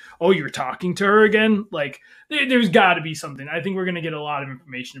like, oh, you're talking to her again. Like there's got to be something. I think we're gonna get a lot of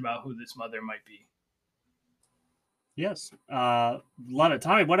information about who this mother might be. Yes. Love it.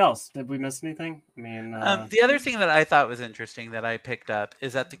 Tommy, what else? Did we miss anything? I mean, the other thing that I thought was interesting that I picked up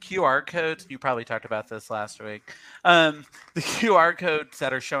is that the QR codes, you probably talked about this last week, the QR codes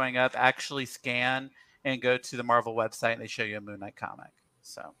that are showing up actually scan and go to the Marvel website, and they show you a Moon Knight comic.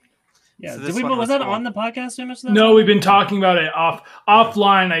 So yeah, was that on the podcast image? No, we've been talking about it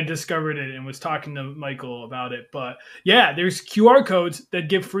offline. I discovered it and was talking to Michael about it. But yeah, there's QR codes that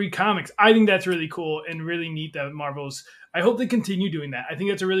give free comics. I think that's really cool and really neat that Marvel's. I hope they continue doing that. I think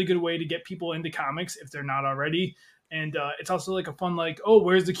that's a really good way to get people into comics if they're not already. And it's also like a fun, like, oh,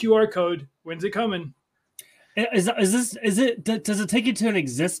 where's the QR code? When's it coming? Does it take you to an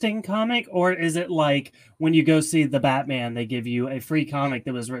existing comic, or is it like when you go see the Batman, they give you a free comic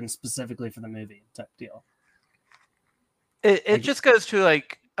that was written specifically for the movie type deal? It just goes to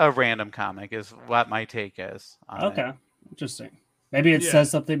like a random comic is what my take is. Okay, interesting. Maybe it says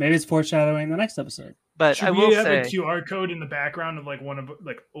something. Maybe it's foreshadowing the next episode. But should we have a QR code in the background of like one of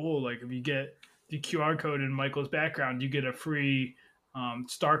like if you get the QR code in Michael's background, you get a free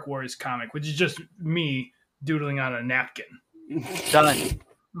Star Wars comic, which is just me doodling on a napkin. Done.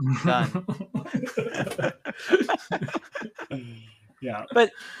 Yeah.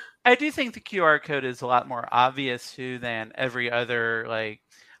 But I do think the QR code is a lot more obvious too than every other, like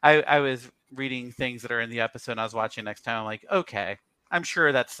I was reading things that are in the episode and I was watching next time. I'm like, okay, I'm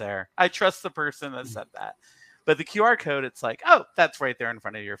sure that's there. I trust the person that said that. But the QR code, it's like, oh, that's right there in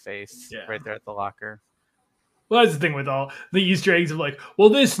front of your face, right there at the locker. Well, that's the thing with all the Easter eggs of like, well,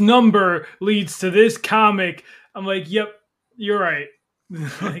 this number leads to this comic. I'm like, yep, you're right.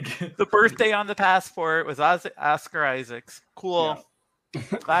 Like the birthday on the passport was Oscar Isaacs. Cool. Yeah.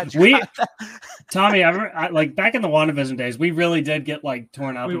 Glad you got that. Tommy, like back in the WandaVision days, we really did get like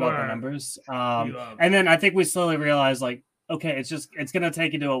torn up about the numbers. And then I think we slowly realized like, okay, it's gonna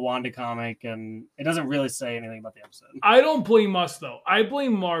take you to a Wanda comic, and it doesn't really say anything about the episode. I don't blame us though. I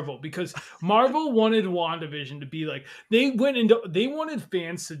blame Marvel because Marvel wanted WandaVision to be like they wanted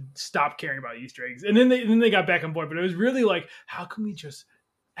fans to stop caring about Easter eggs, and then they got back on board. But it was really like, how can we just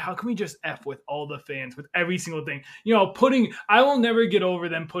F with all the fans with every single thing? I will never get over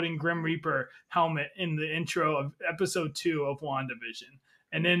them putting Grim Reaper helmet in the intro of episode 2 of WandaVision,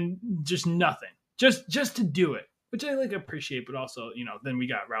 and then just nothing, just to do it. Which I appreciate, but also, then we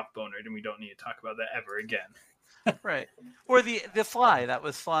got Ralph Boner, and we don't need to talk about that ever again. Right. Or the fly that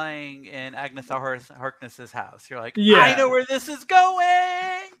was flying in Agatha Harkness's house. You're like, I know where this is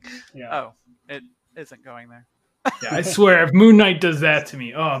going. Yeah. Oh, it isn't going there. Yeah, I swear, if Moon Knight does that to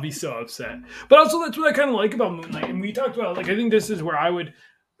me, I'll be so upset. But also, that's what I kind of like about Moon Knight. And we talked about, I think this is where I would,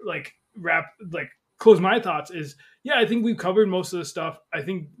 close my thoughts is, I think we've covered most of the stuff. I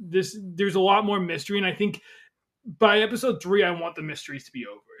think there's a lot more mystery, and I think by episode 3, I want the mysteries to be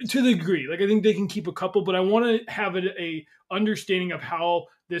over to the degree. I think they can keep a couple, but I want to have a understanding of how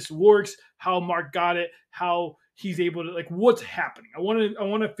this works, how Mark got it, how he's able to what's happening. I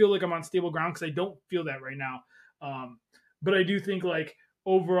want to feel like I'm on stable ground because I don't feel that right now. But I do think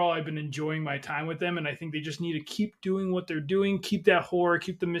overall I've been enjoying my time with them, and I think they just need to keep doing what they're doing, keep that horror,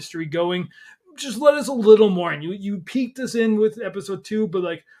 keep the mystery going. Just let us a little more. And you peaked us in with episode 2,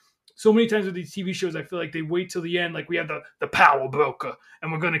 but so many times with these TV shows, I feel like they wait till the end. We have the power broker,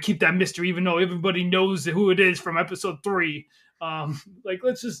 and we're going to keep that mystery, even though everybody knows who it is from episode 3.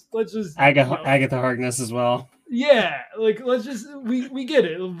 Let's just Agatha Harkness as well. Yeah, let's just we get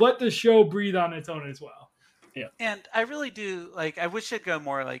it. Let the show breathe on its own as well. Yeah, and I really do I wish it'd go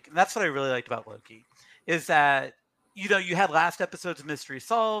more that's what I really liked about Loki, is that you had last episode's mystery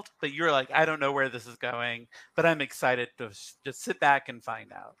solved, but you're I don't know where this is going, but I'm excited to just sit back and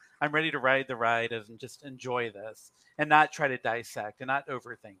find out. I'm ready to ride the ride and just enjoy this and not try to dissect and not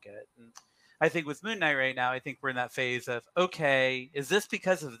overthink it. And I think with Moon Knight right now, I think we're in that phase of, okay, is this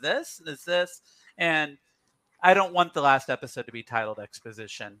because of this? Is this? And I don't want the last episode to be titled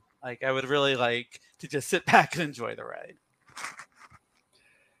exposition. I would really like to just sit back and enjoy the ride.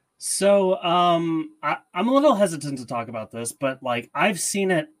 So I'm a little hesitant to talk about this, but I've seen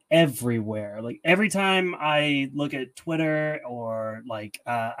it everywhere. Every time I look at Twitter or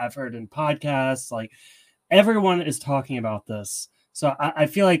I've heard in podcasts, everyone is talking about this. So I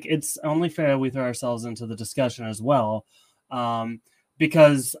feel like it's only fair we throw ourselves into the discussion as well.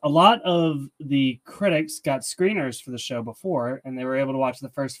 Because a lot of the critics got screeners for the show before, and they were able to watch the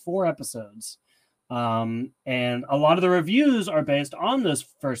first 4 episodes. And a lot of the reviews are based on those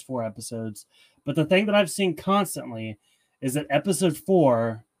first 4 episodes. But the thing that I've seen constantly is that episode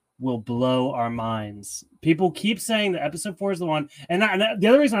 4 will blow our minds. People keep saying that episode 4 is the one. And the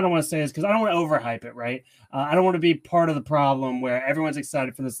other reason I don't want to say is because I don't want to overhype it, right? I don't want to be part of the problem where everyone's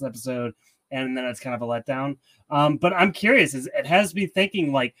excited for this episode and then it's kind of a letdown. But I'm curious. It has me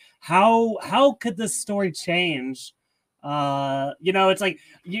thinking, how could this story change? It's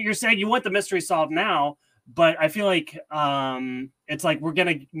you're saying you want the mystery solved now, but I feel it's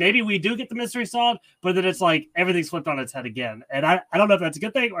maybe we do get the mystery solved, but then it's everything's flipped on its head again. And I don't know if that's a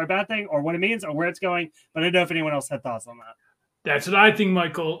good thing or a bad thing or what it means or where it's going, but I don't know if anyone else had thoughts on that. That's what I think,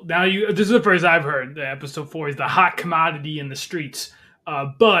 Michael. Now this is the first I've heard that episode 4 is the hot commodity in the streets.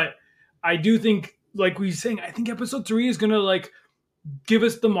 But I do think, we were saying, I think episode 3 is going to give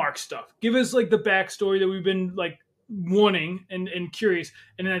us the Mark stuff, give us the backstory that we've been wanting and curious,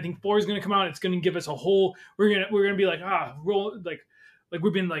 and then I think 4 is going to come out. It's going to give us a whole. We're gonna be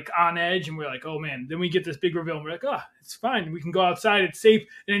we've been on edge, and we're oh man. Then we get this big reveal, and we're it's fine. We can go outside. It's safe.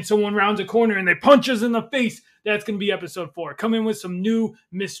 And then someone rounds a corner and they punch us in the face. That's going to be episode 4. Come in with some new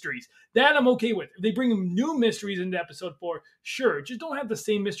mysteries. That I'm okay with. If they bring new mysteries into episode 4, sure. Just don't have the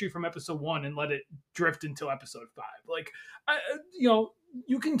same mystery from episode 1 and let it drift until episode 5.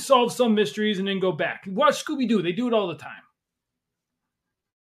 You can solve some mysteries and then go back. Watch Scooby-Doo. They do it all the time.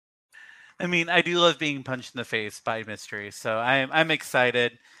 I mean, I do love being punched in the face by mysteries. So I'm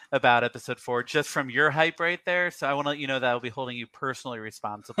excited about episode 4 just from your hype right there. So I want to let you know that I'll be holding you personally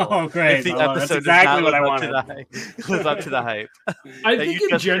responsible. Oh, great. If the episode that's exactly what I wanted. Live up to the hype. I think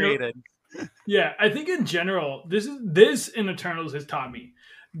in general, I think in general, this in Eternals has taught me.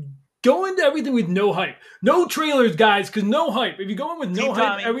 Go into everything with no hype. No trailers, guys, because no hype. If you go in with no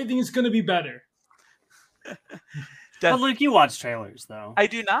hype, everything is going to be better. But Luke, you watch trailers, though. I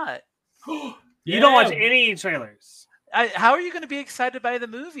do not. You don't watch any trailers. How are you going to be excited by the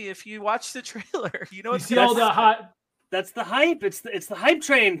movie if you watch the trailer? You see all the hot That's the hype. It's the hype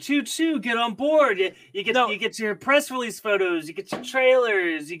train. Choo choo, get on board. You get your press release photos. You get your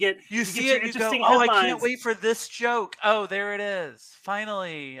trailers. You see get it. You go, interesting oh, headlines. I can't wait for this joke. Oh, there it is.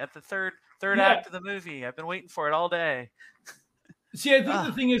 Finally, at the third act of the movie. I've been waiting for it all day. See, I think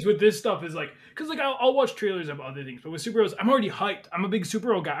the thing is with this stuff is like, because like I'll watch trailers of other things, but with superheroes, I'm already hyped. I'm a big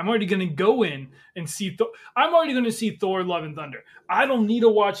superhero guy. I'm already going to go in and see. I'm already going to see Thor: Love and Thunder. I don't need to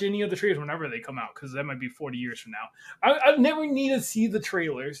watch any of the trailers whenever they come out because that might be 40 years from now. I never need to see the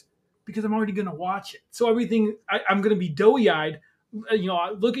trailers because I'm already going to watch it. So everything, I'm going to be doughy-eyed.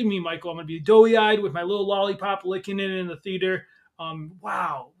 Look at me, Michael. I'm going to be doughy-eyed with my little lollipop, licking it in the theater.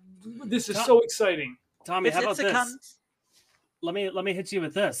 Wow, this is so exciting. Tommy, how about this? Let me hit you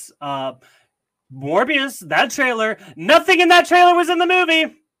with this. Morbius, that trailer, nothing in that trailer was in the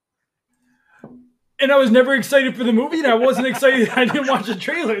movie. And I was never excited for the movie, and I wasn't excited. I didn't watch the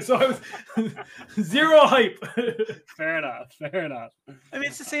trailer, so I was zero hype. Fair enough. I mean,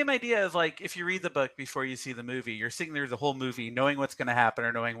 it's the same idea as like if you read the book before you see the movie, you're sitting there the whole movie knowing what's going to happen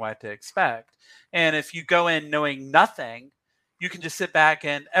or knowing what to expect. And if you go in knowing nothing, you can just sit back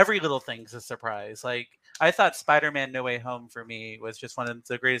and every little thing's a surprise. Like, I thought Spider-Man No Way Home for me was just one of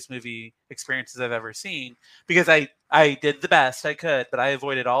the greatest movie experiences I've ever seen because I did the best I could, but I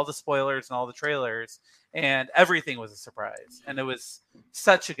avoided all the spoilers and all the trailers, and everything was a surprise. And it was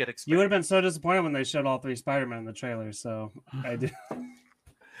such a good experience. You would have been so disappointed when they showed all 3 Spider-Man in the trailer, so I did.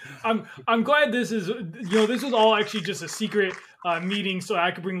 I'm glad this is this was all actually just a secret meeting so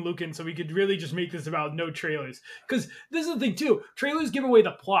I could bring Luke in so we could really just make this about no trailers, because this is the thing too, trailers give away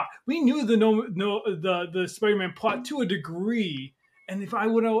the plot. We knew the Spider-Man plot to a degree, and if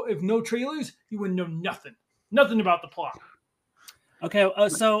no trailers, you would know nothing about the plot. Okay,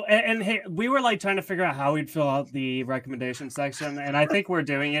 so and hey, we were like trying to figure out how we'd fill out the recommendation section, and I think we're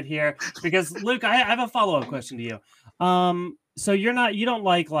doing it here because Luke, I have a follow-up question to you. So you don't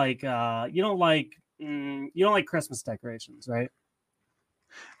like Christmas decorations, right?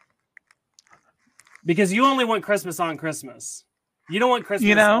 Because you only want Christmas on Christmas. You don't want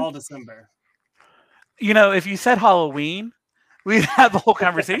Christmas all December. If you said Halloween, we'd have a whole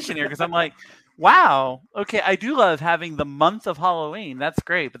conversation here because I'm like, wow, okay, I do love having the month of Halloween. That's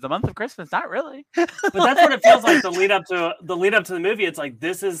great, but the month of Christmas, not really. But that's what it feels like. The lead up to the movie, it's like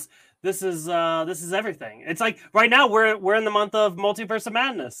this is everything. It's like right now we're in the month of Multiverse of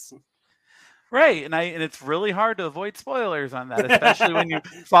Madness. Right, and it's really hard to avoid spoilers on that, especially when you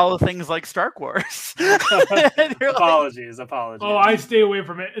follow things like Star Wars. Apologies. Oh, I stay away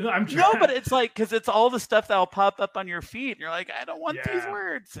from it. No, but it's like because it's all the stuff that'll pop up on your feed, and you're like, I don't want these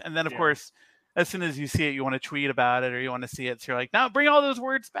words. And then of course, as soon as you see it, you want to tweet about it or you want to see it. So you're like, no, bring all those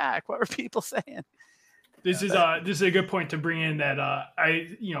words back. What were people saying? This is a good point to bring in that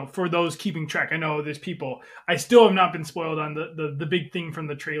for those keeping track, I know there's people. I still have not been spoiled on the big thing from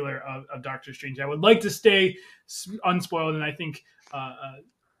the trailer of Doctor Strange. I would like to stay unspoiled, and I think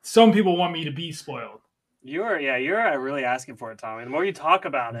some people want me to be spoiled. You're really asking for it, Tommy. The more you talk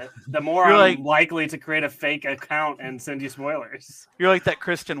about it, the more I'm likely to create a fake account and send you spoilers. You're like that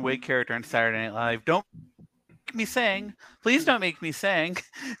Kristen Wiig character in Saturday Night Live. Don't make me sing. Please don't make me sing.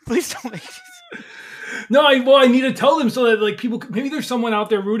 Please don't make me sing. No, I need to tell them so that like people, maybe there's someone out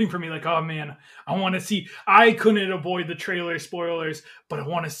there rooting for me. Like, oh man, I want to see. I couldn't avoid the trailer spoilers, but I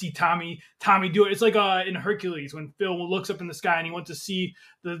want to see Tommy do it. It's like in Hercules when Phil looks up in the sky and he wants to see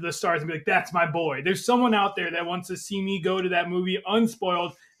the stars and be like, "That's my boy." There's someone out there that wants to see me go to that movie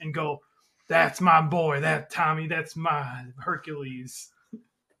unspoiled and go, "That's my boy. That Tommy. That's my Hercules."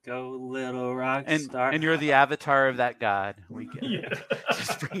 Go little rock star. And you're the avatar of that god. We get it.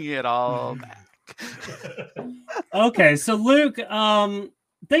 Just bringing it all back. Okay, so Luke,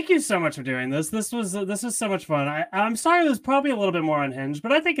 thank you so much for doing this. This was so much fun. I'm sorry it was probably a little bit more unhinged,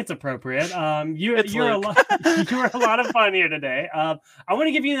 but I think it's appropriate. You were a lot of fun here today. I want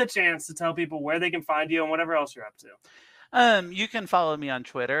to give you the chance to tell people where they can find you and whatever else you're up to. You can follow me on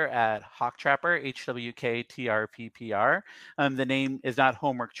Twitter at Hawktrapper, HWKTRPPR. The name is not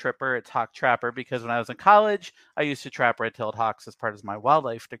Homework Tripper, it's Hawk Trapper because when I was in college, I used to trap red-tailed hawks as part of my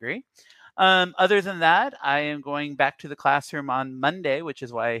wildlife degree. Other than that, I am going back to the classroom on Monday, which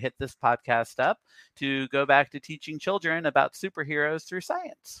is why I hit this podcast up, to go back to teaching children about superheroes through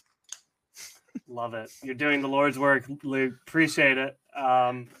science. Love it. You're doing the Lord's work, Luke. Appreciate it.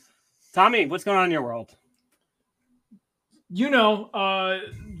 Tommy, what's going on in your world?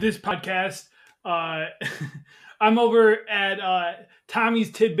 This podcast, I'm over at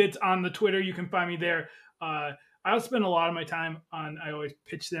Tommy's Tidbits on the Twitter. You can find me there. I'll spend a lot of my time on, I always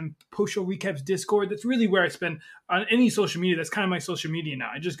pitch them, Post Show Recaps Discord. That's really where I spend on any social media. That's kind of my social media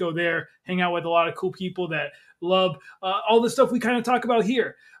now. I just go there, hang out with a lot of cool people that love all the stuff we kind of talk about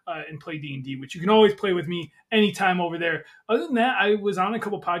here and play D&D, which you can always play with me anytime over there. Other than that, I was on a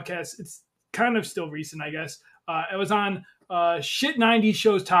couple podcasts. It's kind of still recent, I guess. I was on Shit 90s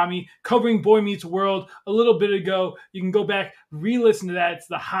Shows Tommy, covering Boy Meets World a little bit ago. You can go back, re-listen to that. It's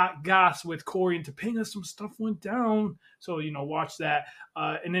the Hot Goss with Corey and Topanga. Some stuff went down. So, watch that.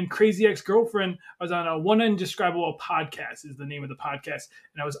 And then Crazy Ex-Girlfriend, I was on a One Indescribable Podcast is the name of the podcast.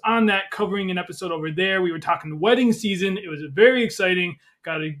 And I was on that covering an episode over there. We were talking wedding season. It was very exciting.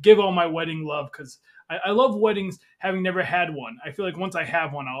 Got to give all my wedding love because I love weddings, having never had one. I feel like once I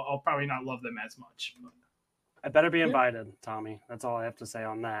have one, I'll probably not love them as much. But I better be invited, Tommy. That's all I have to say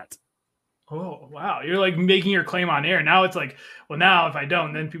on that. Oh, wow. You're like making your claim on air. Now it's like, well, now if I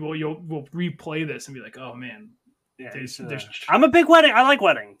don't, then people will replay this and be like, oh, man. Yeah, I'm a big wedding. I like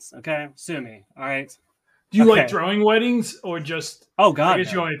weddings. Okay. Sue me. All right. Do you like throwing weddings or just? Oh God, I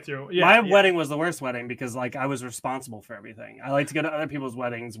guess you only threw. Yeah, my wedding was the worst wedding because I was responsible for everything. I like to go to other people's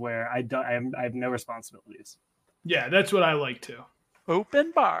weddings where I have no responsibilities. Yeah, that's what I like too.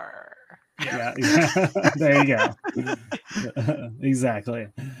 Open bar. Yeah. There you go. Exactly.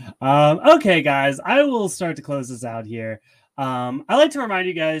 Okay, guys, I will start to close this out here. I like to remind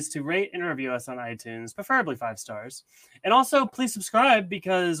you guys to rate and review us on iTunes, preferably 5 stars. And also, please subscribe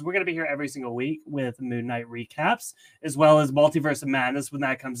because we're going to be here every single week with Moon Knight recaps, as well as Multiverse of Madness when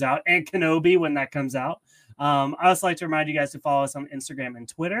that comes out, and Kenobi when that comes out. I also like to remind you guys to follow us on Instagram and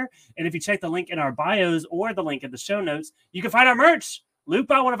Twitter. And if you check the link in our bios or the link in the show notes, you can find our merch. Luke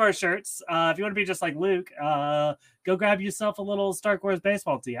bought one of our shirts. If you want to be just like Luke, go grab yourself a little Star Wars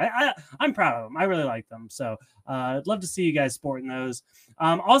baseball tee. I'm proud of them. I really like them. So I'd love to see you guys sporting those.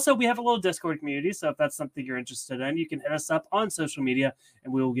 Also, we have a little Discord community. So if that's something you're interested in, you can hit us up on social media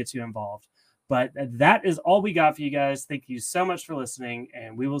and we will get you involved. But that is all we got for you guys. Thank you so much for listening,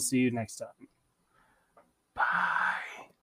 and we will see you next time.